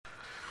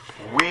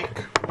Week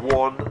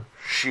 1,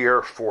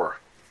 Shiur 4.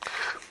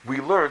 We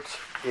learned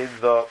in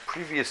the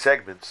previous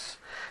segments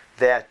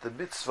that the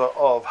mitzvah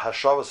of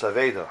Hashavas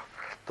Aveida,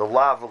 the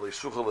lav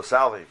l'suchah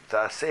l'salvim, the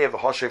asay of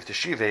Hashav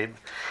Teshivim,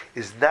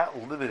 is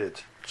not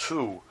limited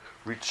to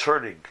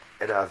returning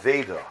an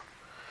Aveida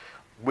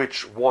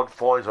which one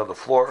finds on the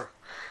floor,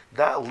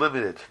 not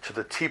limited to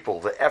the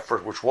tipul, the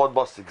effort which one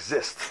must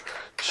exist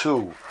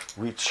to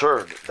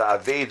return the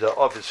Aveida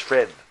of his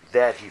friend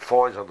that he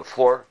finds on the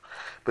floor,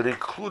 but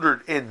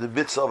included in the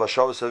mitzvah of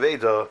Hashavas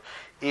Aveida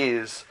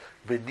is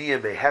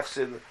B'niyah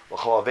mehefsid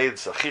l'chol Aveida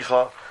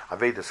sachicha,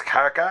 Aveida's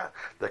karka.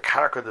 The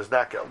karka does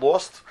not get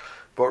lost,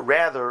 but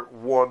rather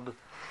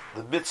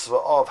the mitzvah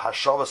of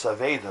Hashavas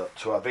Aveida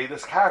to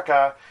Aveida's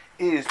karka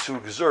is to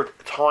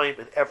exert time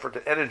and effort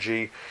and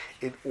energy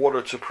in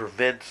order to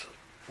prevent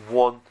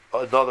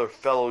another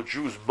fellow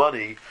Jew's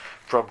money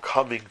from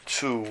coming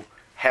to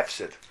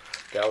hefsid.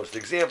 That was the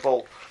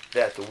example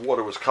that the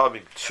water was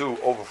coming to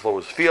overflow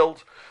his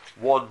field.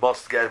 One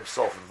must get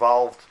himself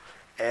involved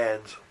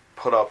and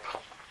put up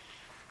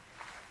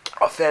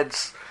a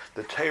fence.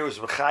 The Torah is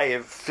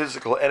mechayev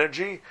physical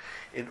energy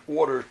in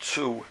order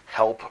to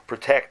help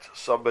protect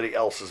somebody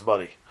else's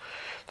money.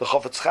 The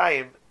Chafetz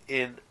Chaim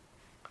in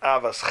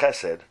Avas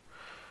Chesed,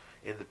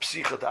 in the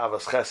Psichat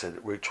Avas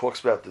Chesed, where he talks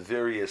about the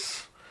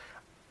various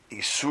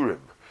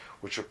isurim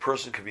which a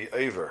person can be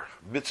over,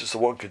 mitzvahs that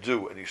one could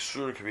do, and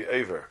isurim can be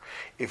over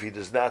if he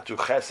does not do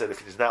chesed, if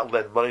he does not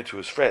lend money to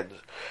his friend.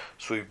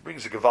 So he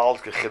brings a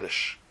gewaldige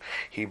chiddush.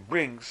 He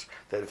brings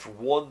that if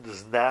one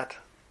does not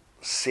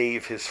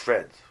save his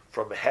friend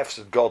from a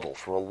hefsid gadol,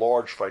 from a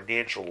large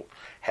financial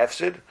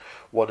hefsid,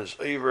 one is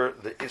over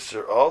the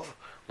isser of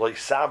lo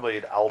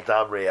yisameid al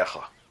dam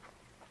reyecha.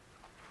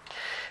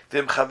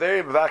 V'im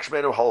chaverim mevakshes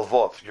menu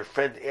halvot. Your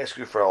friend asks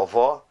you for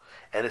halvah,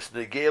 and it's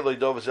negei lo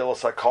yidov zel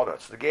sakana.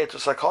 It's negei to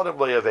sakanim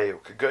lo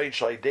yaveyu. Kagoyin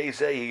shaydei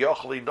zeh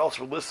yochli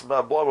nosr listen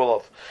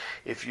ma'aborolov.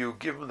 If you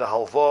give him the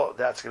halva,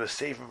 that's going to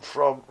save him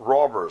from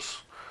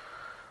robbers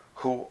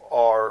who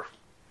are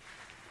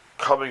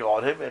coming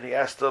on him, and he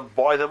has to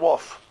buy them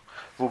off.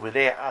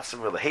 V'uminei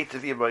asim will hate to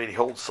be, and he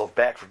holds himself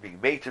back from being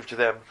mative to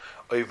them.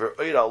 Over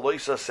oida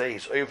loisa say,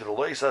 he's over the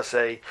loisa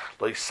say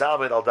lo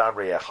yisamed al dam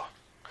reyecha.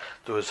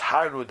 To his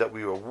harnud that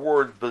we were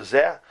warned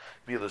bezeh.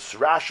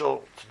 To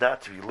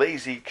not to be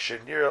lazy,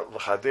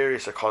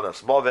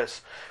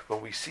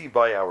 when we see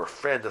by our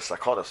friend the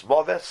sakanas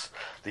maves,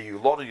 the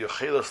yulonu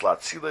yochelas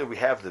latzile, we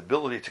have the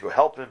ability to go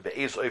help him.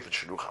 Be'ez oifen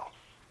shenuchal.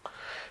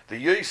 The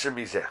yoiser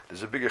mizeh,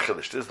 there's a bigger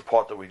chiddush. This is the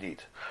part that we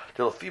need.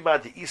 The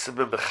lefima the isa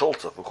ben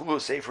bechilta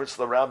v'chulu say for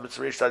instance around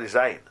mitzvah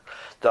zayin.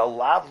 The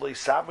lavli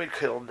samid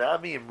kil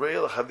nami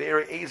imreil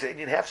chaveri eza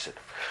Indian hefsid.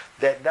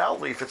 That not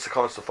only if it's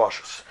sakanas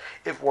nefashos,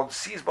 if one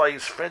sees by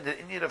his friend an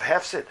Indian of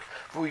hefsid,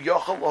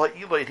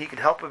 and he can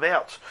help him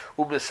out.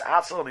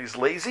 And he's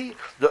lazy.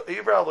 The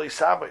Iver alay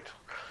samid.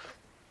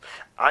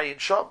 Ayin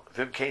sham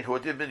vim kain hu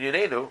adib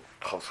minyonenu.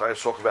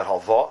 Chavsayim talk about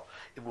halva.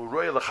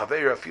 Imuroy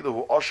lechaveira afilu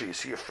hu asher. You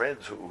see a friend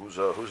who's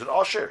an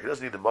asher. He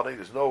doesn't need the money.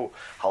 There's no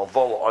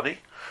halva ani.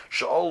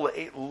 Shaol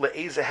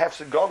le'eza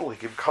hefsid gadol. He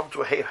can come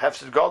to a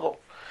hefsid gadol.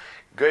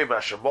 Goy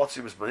masher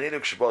motzi was manenu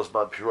kshabaz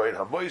man piroyin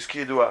hamoyis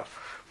kiyadua.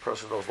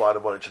 Person knows a lot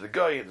of money to the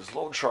guy, and there's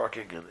loan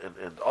sharking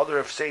and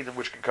other hefsedim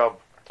which can come.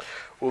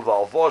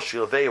 Uvalvo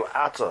shilveu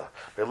ata.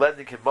 By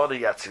lending him money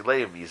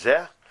yatzilei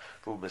mizeh.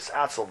 Vu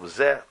misatzel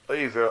mizeh.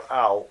 Over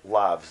al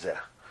lav zeh.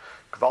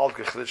 Gvald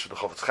gechlish the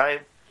Chafetz Chaim.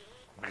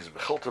 Brings a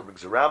Mechilta,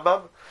 brings a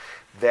Rambam,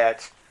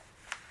 that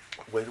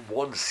when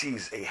one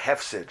sees a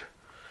hefsid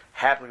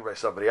happening by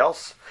somebody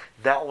else,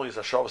 not only is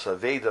Hashavas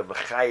Aveida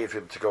mechayev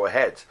him to go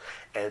ahead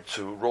and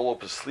to roll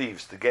up his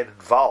sleeves to get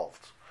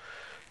involved,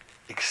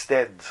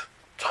 extend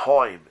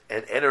time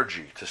and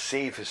energy to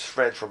save his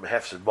friend from a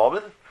hefsid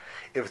moment.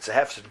 If it's a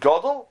hefsid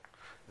gadol,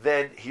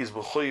 then he's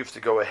mechayev to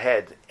go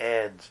ahead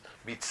and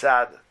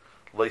mitzad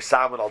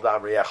leisamen al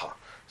dam reyecha.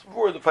 So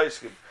before the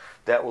Pesachim,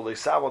 that will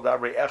leisamen al dam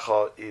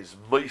reyecha is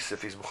mois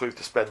if he's mechayev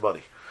to spend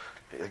money.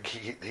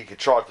 He can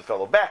charge the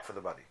fellow back for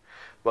the money.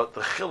 But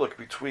the chiluk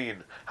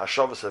between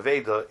Hashavas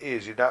Aveida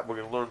is we're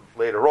going to learn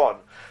later on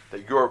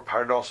that your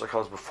parnasa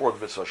comes before the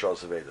mitzvah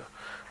Hashavas Aveida.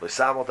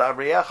 Leisamen al dam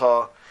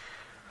reyecha,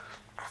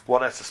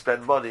 one has to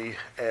spend money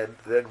and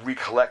then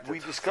recollect it. We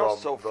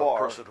discussed so far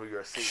person who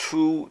you're seeing.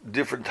 2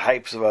 different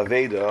types of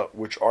Aveida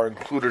which are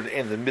included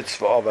in the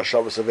mitzvah of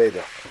Hashavas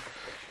Aveida.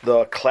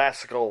 The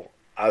classical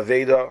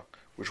Aveida,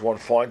 which one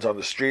finds on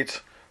the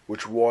street,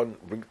 which one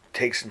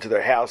takes into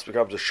their house,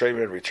 becomes a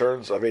shemer and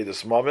returns,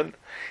 Aveidas Mammon.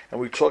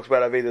 And we talked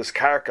about Aveidas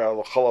Karka,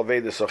 L'chol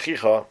Aveidas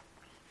Achicha,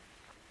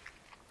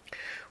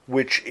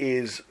 which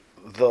is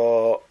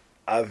the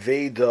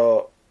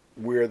Aveida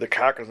where the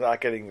karka is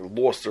not getting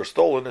lost or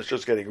stolen, it's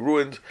just getting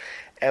ruined.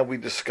 And we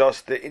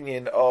discussed the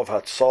inyan of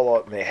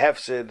Hatzala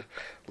Mehefsid,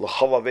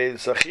 L'chol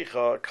Aveidas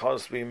Achicha,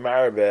 comes to be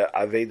Marbe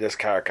Aveidas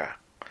Karka.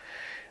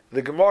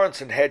 The Gemara in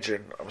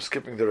Sanhedrin, I'm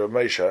skipping the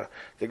Ramesha,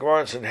 the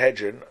Gemara in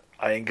Sanhedrin,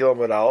 Ayin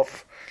Gilmad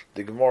Alf,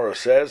 the Gemara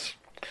says,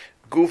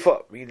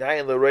 Gufa,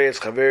 minayin l'reyes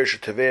chaver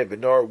shetaveh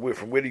benar.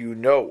 From where do you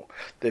know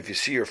that if you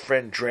see your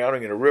friend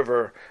drowning in a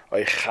river, or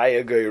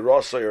chaya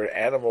geirasa, or an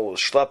animal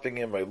is schlepping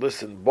him, or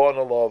listen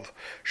bonalov,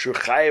 shu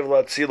chayev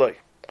latzilay.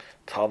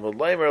 Talmud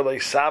leimer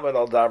leisamed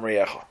al dam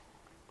riyecha.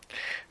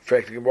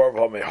 You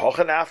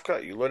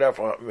learn that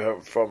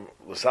from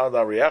L'Sam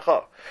Dam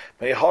Riyecha.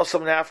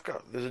 Mehosam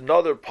Nafka. There's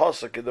another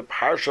pasuk in the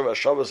Parsha of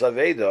Hashavas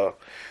Aveida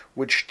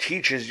which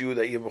teaches you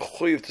that you're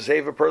mechuyev to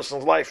save a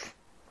person's life,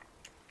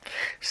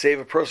 save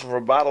a person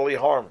from bodily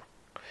harm.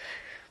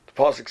 The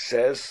pasuk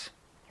says,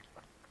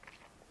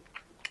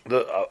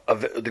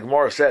 the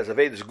Gemara says,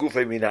 Aveida is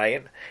gufay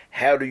minayin.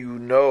 How do you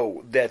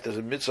know that there's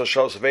a mitzvah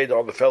Hashavas Aveida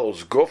on the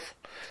fellow's guf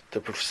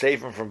to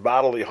save him from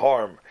bodily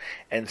harm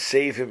and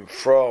save him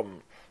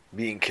from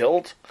being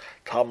killed?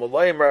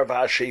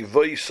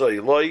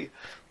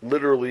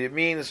 Literally it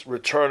means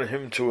return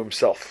him to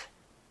himself.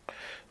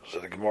 So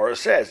the Gemara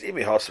says, as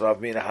we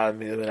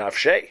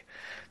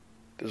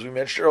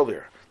mentioned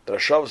earlier, that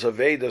Hashavas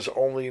Aveida is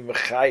only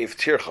mechayiv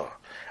tircha.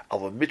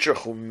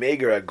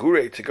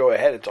 To go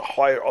ahead and to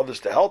hire others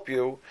to help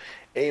you,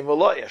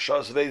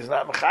 Hashavas Aveida is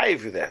not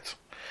mechayiv you that.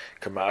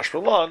 Kamash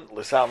Malan,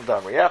 L'Sam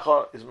Dam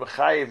Riyecha is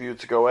mechayiv you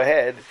to go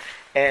ahead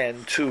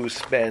and to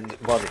spend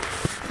money.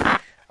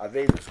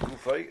 Aveda's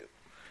gufay,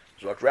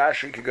 Zok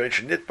Rashi could go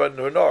into Nitban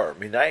Nunor,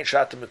 Minayin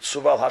Shatam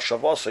Mitzuval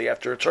Hashavasa, you have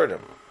to return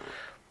him.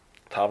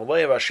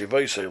 Tamaleim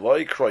Hashivaisa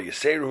Loikra,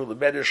 Yiseru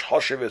Lemedish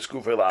Hashavas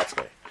Gufay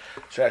Latzme.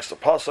 So that's the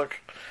Pasuk.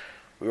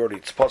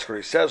 Pasuk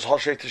already says,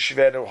 Hashay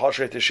Teshivenu,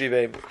 Hashay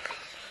Teshivim,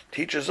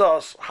 teaches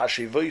us,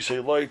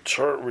 Hashivaisa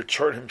Loik,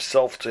 return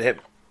himself to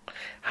him.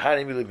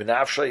 Aveda is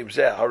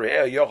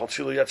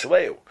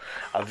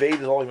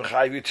only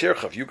mechayiv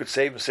tircha. If you could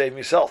save him, save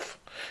yourself.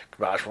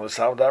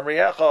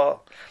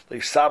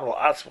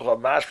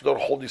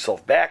 Don't hold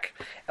yourself back.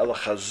 You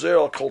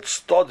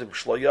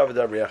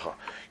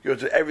have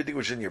to do everything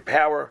which is in your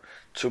power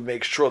to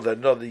make sure that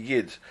another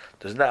yid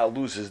does not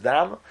lose his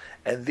dam,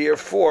 and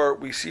therefore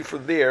we see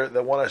from there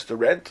that one has to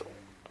rent,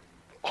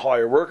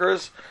 hire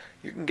workers.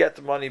 You can get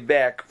the money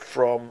back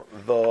from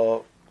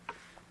the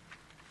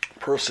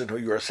person who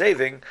you are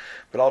saving,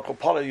 but al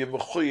kopana you're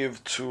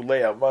mechuyev to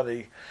lay out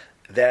money,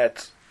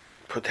 that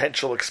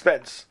potential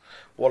expense.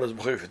 What is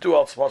mechuyev to do?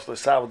 Al tzmas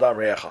l'sam dam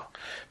reyecha.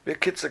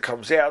 B'kitza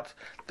comes out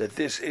that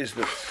this is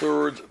the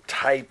third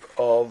type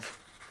of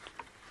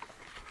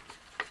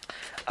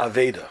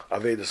Aveida.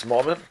 Aveida's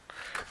moment,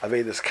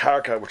 Aveida's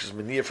karka, which is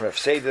meniyah from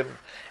Hefsedim,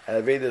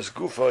 and Aveida's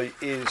gufa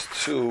is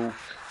to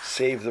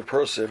save the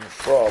person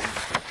from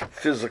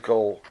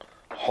physical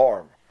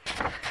harm.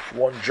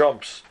 One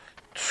jumps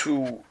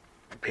 2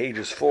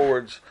 pages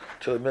forwards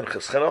to the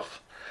Minchas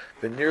Chinuch,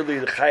 but nearly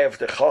the chayav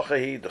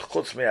techachahi the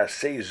chutz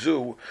me'asei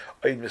zu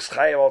oid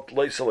mischayav al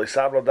loisel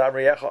leisam dam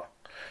reyecha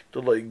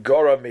the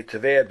loigora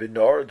metaveh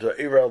benor the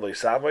ira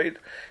leisamoid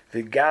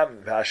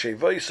v'gam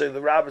v'ashevoisei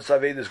the rabbis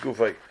Aveidas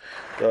gufay.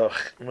 The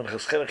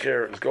Minchas Chinuch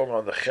here is going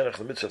on the Chinuch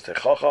the mitzvah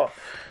techacha,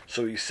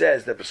 so he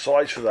says that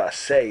besides for the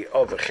asay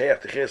of the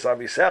chayach teches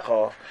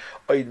amisecha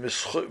oid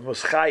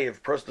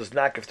mischayav person does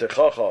not give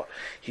techacha,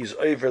 he's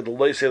over the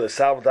loisel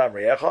leisam dam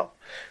reyecha.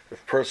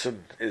 If a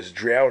person is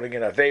drowning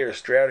in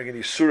Averis, drowning in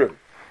Yisurim,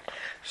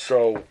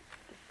 so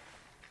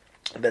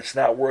that's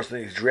not worse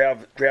than he's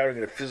drowning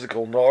in a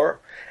physical nor,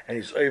 and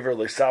he's over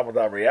L'Sam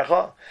Dam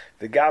Riyecha.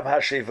 The Gam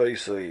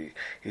Hashevaisei,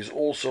 he's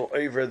also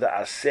over the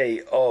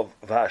Asay of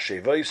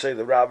Vashevaisei,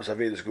 the Rabbis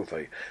Aveidas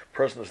Gufay.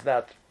 Person does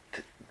not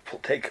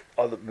take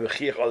other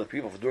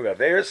people for doing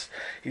Averis.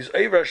 He's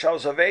over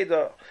Hashavas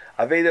Aveida,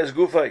 Aveidas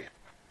Gufay.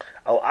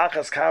 Al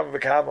Achas Kam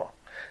V'Kama.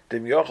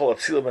 Dem yochol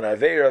atzilim and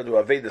aveira do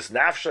avedas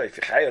nafshay. If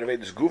you chayav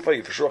avedas gufa,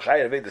 you for sure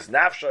chayav avedas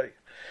nafshay.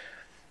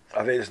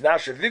 Avedas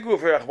nafshay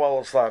v'gufa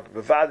rachmal l'slan.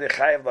 Bevade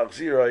chayav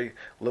lachziroi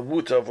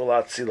lemuta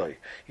v'latziloi.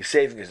 He's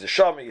saving his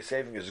neshama. He's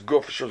saving his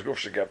guf. For sure his guf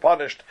should get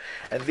punished,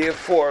 and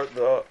therefore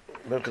the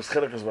Minchas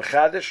Chinuch is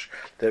machadish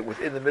that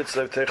within the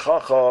mitzvah of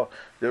techacha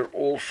there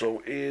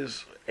also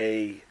is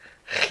a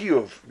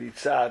chiyuv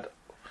mitzad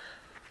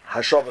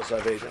Hashavas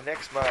Aveida. The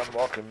next Maram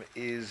Malkim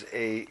is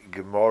a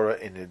Gemara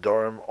in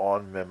Nedarim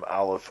on Mem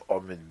Aleph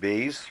Amid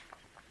Beis.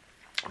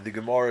 The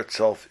Gemara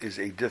itself is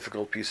a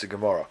difficult piece of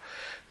Gemara.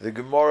 The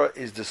Gemara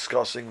is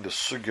discussing the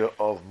sugya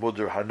of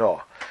Mudar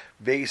Hana.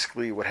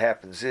 Basically what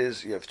happens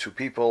is you have 2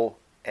 people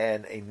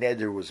and a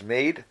neder was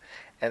made,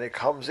 and it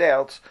comes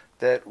out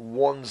that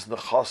one's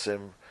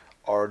nechasim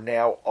are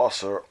now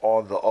aser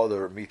on the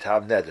other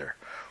mitam neder.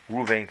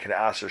 Ruvain can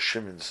aser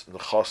Shimon's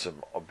nechasim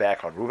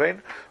back on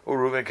Ruvain, or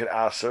Ruvain can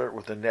aser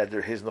with the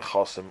neder his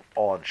nechasim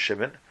on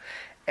Shimon.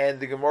 And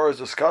the Gemara is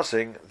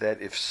discussing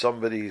that if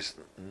somebody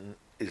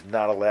is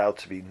not allowed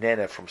to be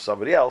nene from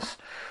somebody else,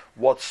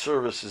 what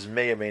services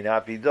may or may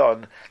not be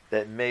done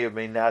that may or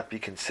may not be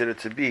considered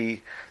to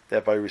be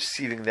that by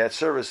receiving that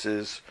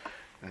services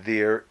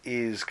there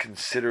is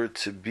considered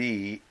to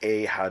be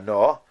a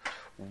hana.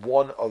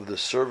 One of the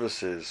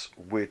services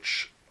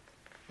which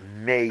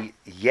may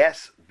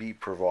be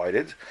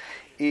provided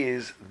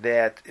is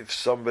that if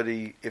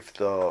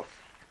the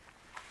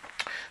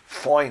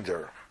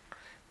finder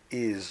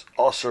is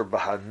Asr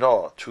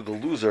Bahana to the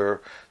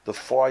loser, the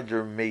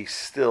finder may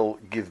still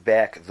give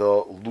back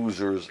the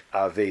loser's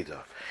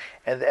Aveida.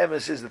 And the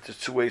emes is that there's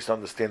two ways to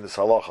understand this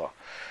halacha.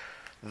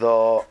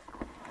 The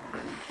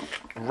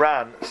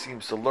Ran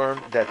seems to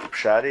learn that the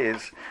pshat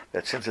is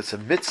that since it's a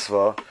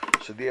mitzvah,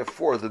 so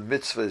therefore the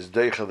mitzvah is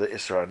deicha the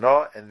Isra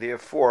Hana, and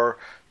therefore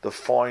the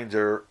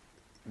finder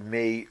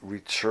may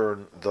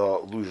return the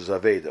loser's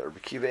Aveida. Rabbi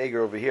Kiva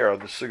Eger over here on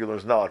the Sugya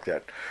is not like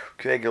that.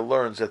 Kiva Eger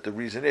learns that the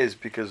reason is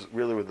because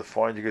really when the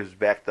finder gives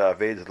back the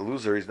Aveida to the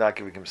loser, he's not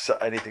giving him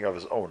anything of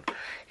his own.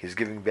 He's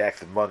giving back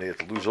the money that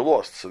the loser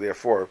lost. So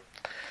therefore,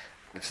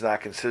 it's not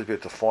considered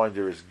that the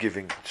finder is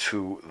giving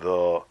to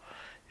the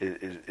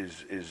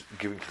is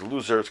giving to the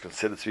loser. It's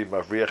considered to be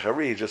Mavriach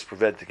Hari, just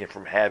preventing him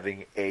from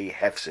having a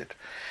hefsid.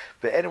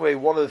 But anyway,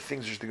 one of the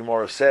things which the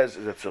Gemara says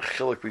is that it's a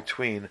chiluk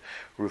between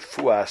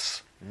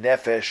Refuas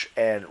Nefesh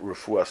and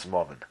Refuas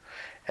Mammon.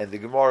 And the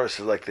Gemara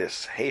says like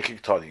this: Hey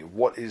Chiktani,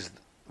 what's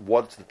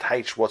the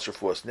taich? What's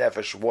Refuas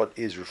Nefesh? What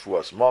is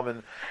Refuas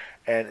Mammon?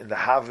 And in the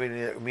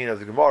Havmin of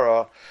the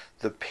Gemara,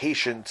 the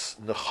patient's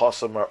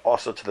nechasam are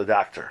also to the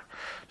doctor.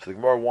 So the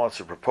Gemara wants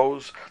to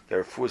propose that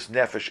Refuas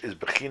Nefesh is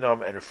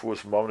bechinam and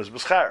Refuas Mammon is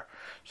b'schar.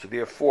 So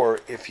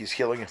therefore, if he's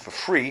healing it for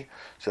free,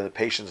 so the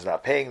patient's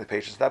not paying,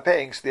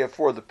 so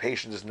therefore the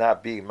patient is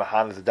not being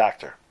mahana the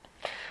doctor.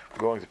 We're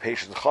going to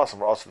patient's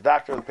nechasam are also the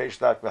doctor, the patient's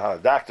not mahana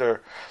the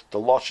doctor. The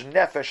lashon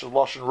nefesh is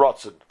lashon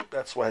rotzen.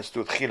 That's what has to do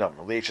with chinam,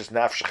 leiches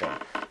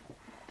nafshechem.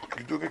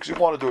 You do it because you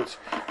want to do it.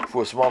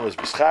 For Mammon is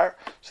b'schar.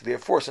 So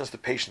therefore, since the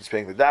patient's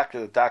paying the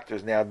doctor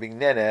is now being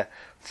nene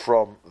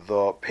from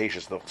the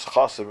patient's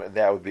nechasam, and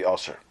that would be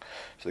aser.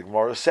 So the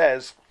Gemara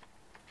says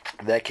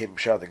that came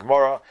from the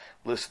Gemara.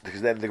 Listen,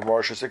 because then the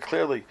Gemara should say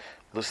clearly,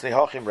 listen,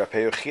 hachim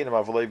rapei chinam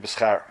avalei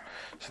b'schar.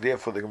 So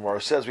therefore, the Gemara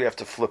says we have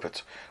to flip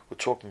it. We're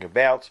talking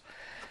about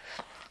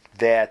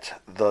that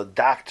the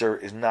doctor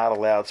is not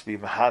allowed to be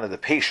mahana the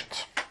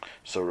patient.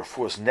 So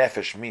refuas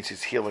nefesh means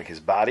he's healing his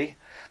body.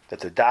 That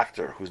the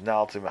doctor, who's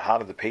now to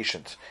mahana the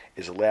patient,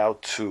 is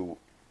allowed to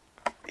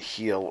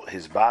heal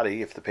his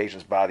body if the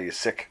patient's body is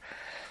sick.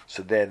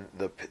 So then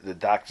the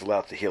doctor's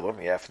allowed to heal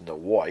him. You have to know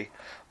why.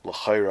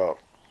 L'chayra,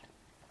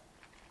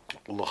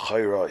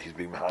 he's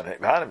being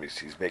mahana,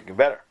 he's making him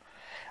better.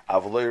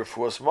 Avalei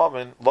refuas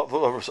mammon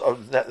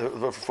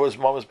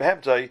is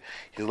behemtai.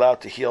 He's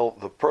allowed to heal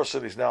the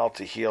person. He's now allowed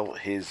to heal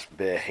his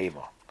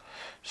behema.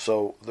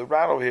 So the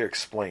Rano here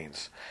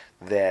explains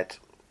that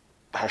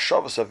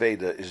Hashavas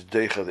Aveida is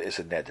deicha the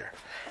Issa Neder.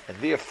 And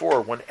therefore,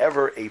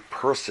 whenever a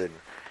person,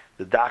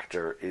 the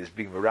doctor, is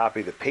being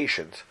merapi the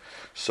patient,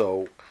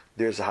 so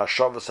there's a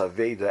Hashavas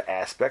Aveida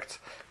aspect,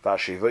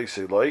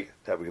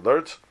 that we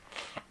learned.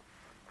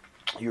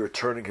 You're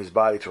returning his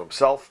body to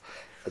himself.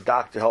 A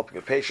doctor helping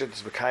a patient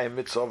is Mekayim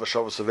Mitzvah of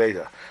Hashavas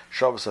Aveida.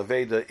 Hashavas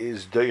Aveida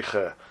is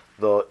deicha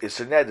the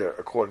Issa Neder,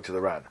 according to the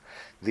Ran.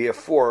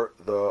 Therefore,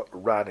 the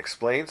Ran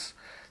explains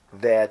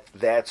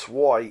that's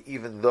why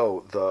even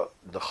though the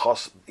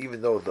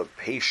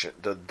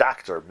patient, the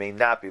doctor may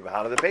not be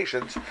mahana the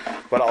patient,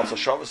 but also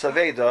Hashavas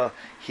Aveida,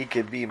 he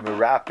can be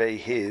merape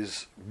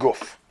his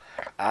guf.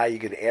 You're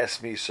going to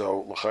ask me,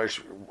 so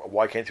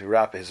why can't he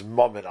merape his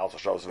mum and also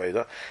Hashavas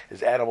Aveida?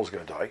 His animal's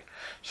going to die.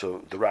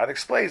 So the Ran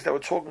explains that we're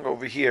talking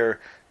over here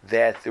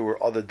that there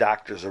were other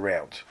doctors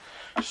around.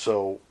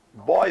 So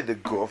by the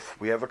guf,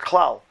 we have a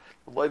klal.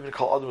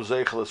 There's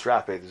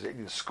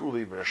Indian school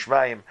even a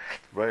Shemaim.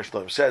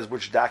 The says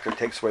which doctor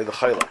takes away the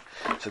chayla.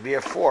 So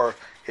therefore,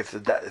 if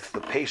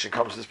the patient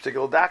comes to this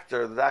particular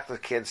doctor, the doctor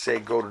can't say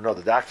go to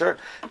another doctor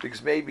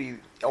because maybe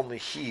only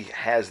he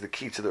has the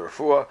key to the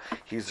refuah.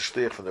 He's the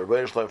shliach from the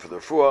Rebbeinu Shalom for the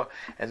refuah,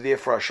 and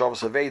therefore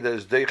Hashavas Aveida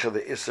is deicha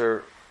the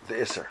iser.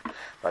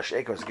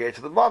 Masha'ekos is get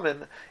to the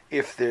mammon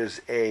if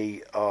there's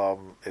a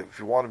if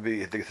you want to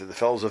be the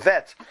fellow's a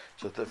vet,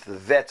 so if the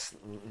vet's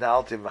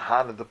now the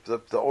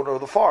owner of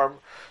the farm,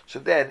 so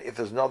then if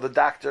there's another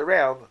doctor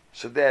around,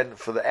 so then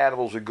for the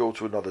animals we go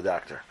to another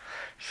doctor.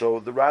 So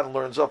the Ran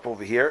learns up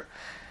over here.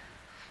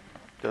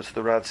 That's what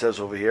the Ran says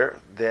over here,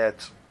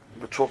 that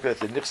we're talking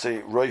about the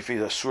nichse roifi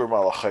asur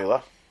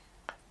malachayla,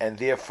 and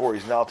therefore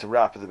he's now to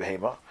wrap the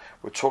behema.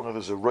 We're talking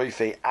there's a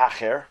roife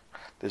acher,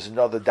 there's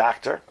another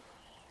doctor.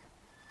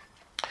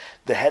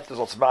 The head is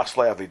also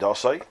maslei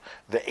avidasai.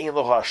 The ein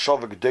lo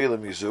hashava gedola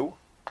mizu,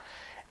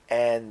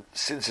 and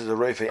since it's a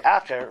reife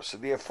acher, so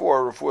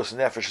therefore refuas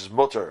nefesh is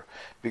mutter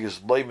because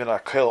leimin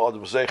akel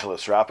adam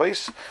zeicheles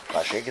rapis.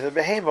 Mashenkin the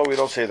behema, we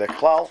don't say that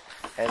klal,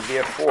 and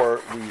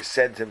therefore we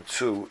send him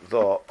to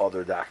the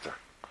other doctor.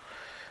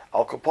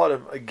 Al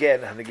kapadim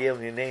again, and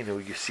again in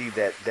Yanenu, you see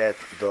that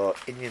the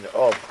Indian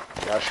of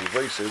Rashi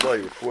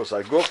Vayseloi refuas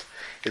aguf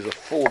is a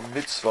full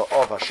mitzvah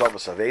of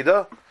Hashavas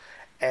Aveida.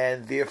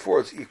 And therefore,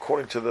 it's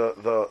according to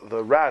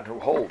the Ran who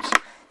holds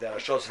that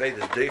Hashavas Aveida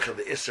is deicha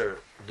the iser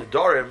the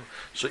darim.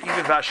 So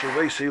even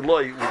Vashiv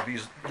Loi would be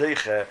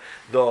deicha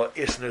the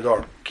iser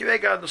darim.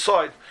 Kivega on the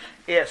side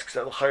asks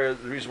that the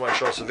reason why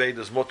Hashavas Aveida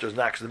is mutter is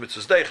not because the mitzvah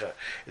is deicha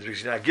is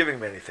because you're not giving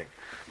him anything.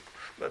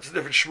 That's a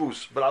different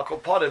shmuz. But I'll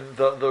call him.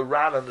 The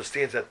Ran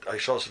understands that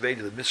Hashavas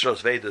Aveida, the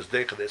Mitzvahs Aveida is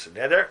deicha this and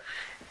nether,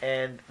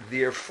 and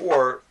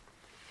therefore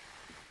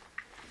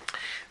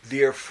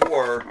the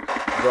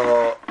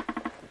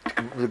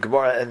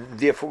Gemara, and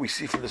therefore we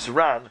see from this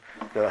Ran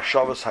that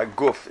Hashavas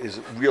Haguf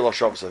is real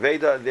Hashavas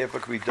Aveida, and therefore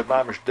can be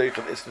demamish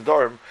deicha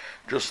isnedarim,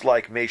 just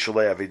like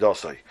Meishalei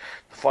Avidosai.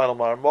 The final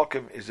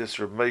Maramokim is this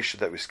Reb Moshe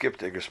that we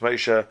skipped, Igros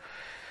Moshe,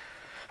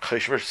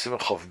 Cheshmesh Simon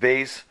Chav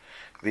Beis,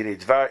 V'nei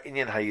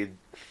Inyan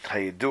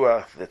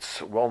Hayidua,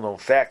 that's a well-known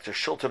fact, a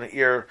Shilton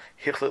Ir,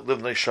 Hichlet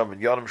Livnei Sham, and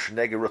Yonim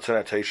Shenege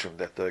Ratzon Ateshim,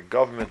 that the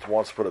government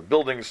wants to put up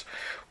buildings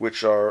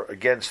which are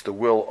against the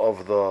will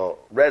of the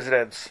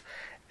residents,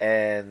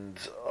 and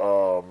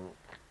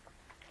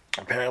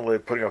apparently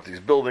putting up these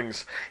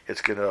buildings,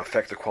 it's going to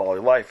affect the quality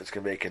of life, it's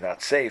going to make it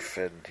not safe,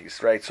 and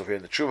he's right, so here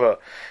in the Tshuva,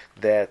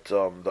 that the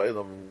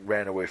Ilam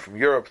ran away from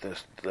Europe,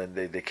 then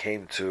they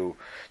came to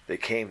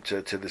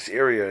this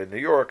area in New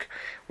York,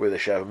 where they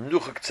should have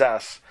Menucha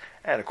Ktsas,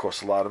 and it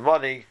costs a lot of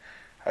money,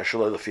 and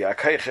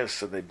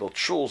they built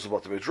shuls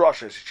about the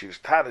midrashes, Yeshivas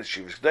Tanis,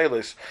 Yeshivas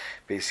Gdelis,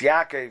 Beis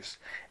Yaakovs,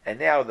 and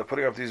now they're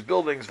putting up these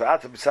buildings,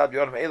 that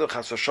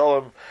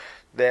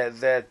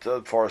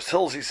Forest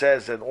Hills, he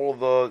says, and all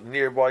the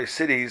nearby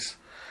cities,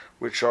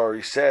 which are,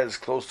 he says,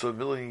 close to 1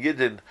 million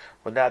Yidden,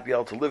 will not be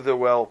able to live there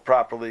well,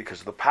 properly, because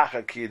of the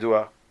Pachad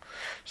Kiyadua.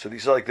 So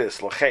these are like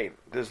this, L'chein,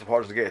 this is the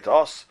part of the gate to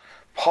us,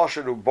 that's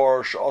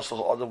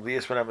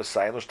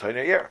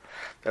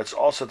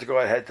also to go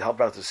ahead to help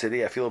out the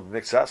city. I feel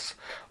mixas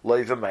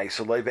loiva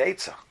meisa loiva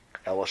eitza.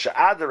 Ela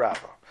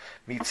she'adarava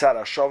mitzad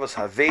Hashavas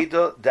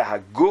Aveida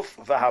dehaguf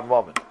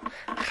v'hamomen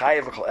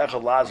chayev v'chol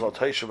echad lazal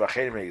toishav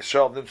v'chenim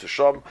Yisrael nimtzu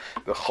shom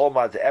v'chol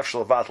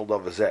de'efshel vatal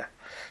dovazeh.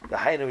 The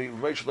Hainu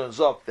Moshe learns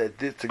up that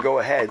to go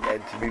ahead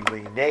and to be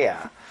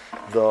minea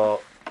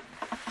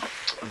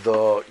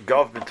the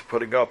government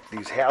putting up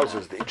these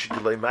houses, the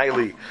Inchidulei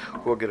Maili,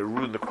 who are going to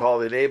ruin the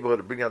quality of the neighborhood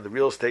and bring down the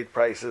real estate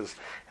prices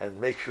and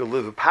make people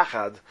live in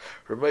Pachad.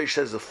 Ramesh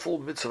says the full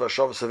mitzvah of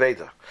Hashavas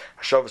Aveida,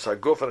 Hashavas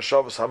Haguf and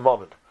Hashavas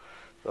Hamomen.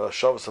 The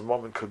Hashavas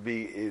Hamomen could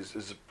be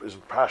is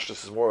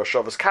precious, is more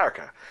Hashavas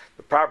Karka.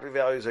 The property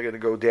values are going to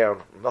go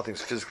down.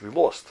 Nothing's physically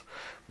lost,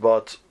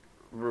 but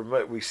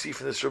we see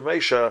from this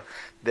Ramesha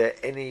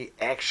that any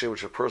action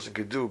which a person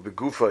could do,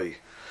 begufay,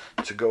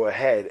 to go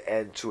ahead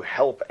and to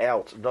help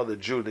out another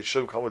Jew that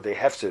shouldn't come with a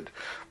hefted,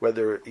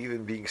 whether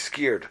even being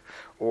scared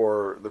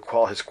or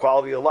his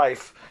quality of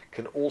life,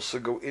 can also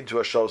go into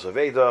Hashavas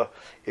Aveida.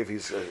 If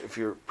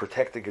you're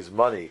protecting his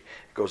money,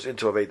 it goes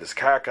into Aveida's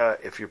karka.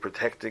 If you're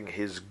protecting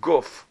his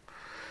guf,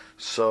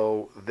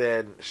 so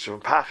then Shem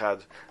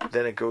Pachad,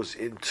 then it goes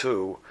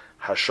into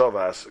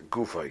Hashavas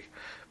Gufay.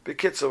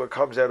 B'kitzur, what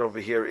comes out over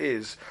here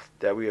is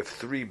that we have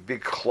three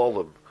big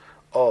chlolim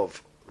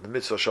of the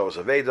mitzvah Hashavas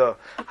Aveida,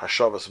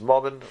 Hashavas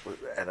Mammon,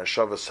 and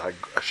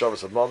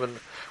Hashavas Mammon,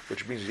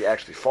 which means you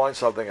actually find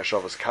something.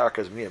 Hashavas Karka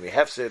is Miyami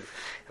Hefsid,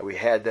 and we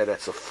had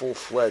that's a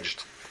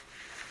full-fledged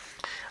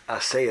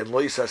Asay and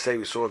Lois Asay,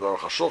 we saw in the Aruch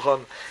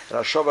HaShulchan,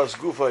 and Hashavas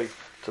Gufay,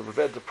 to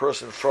prevent the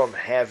person from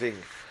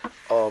having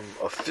a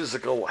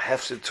physical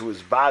hefsid to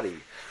his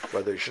body,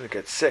 whether he shouldn't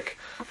get sick,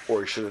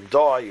 or he shouldn't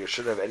die, or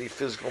shouldn't have any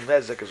physical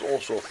nezek, is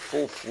also a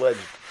full-fledged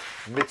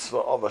mitzvah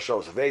of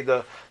Hashavas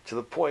Aveida, to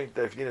the point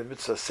that if you need a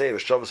mitzvah say of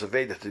Hashavas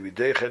Aveida to be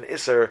deicha and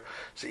iser,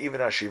 so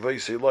even Hashivay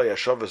Seiloi,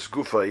 Hashavas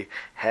Gufay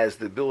has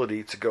the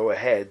ability to go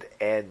ahead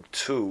and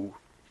to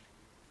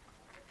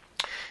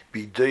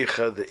be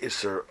deicha the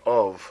iser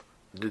of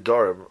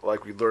Nidarim,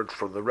 like we learned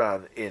from the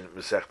Ran in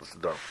Masechtas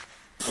Nidarim.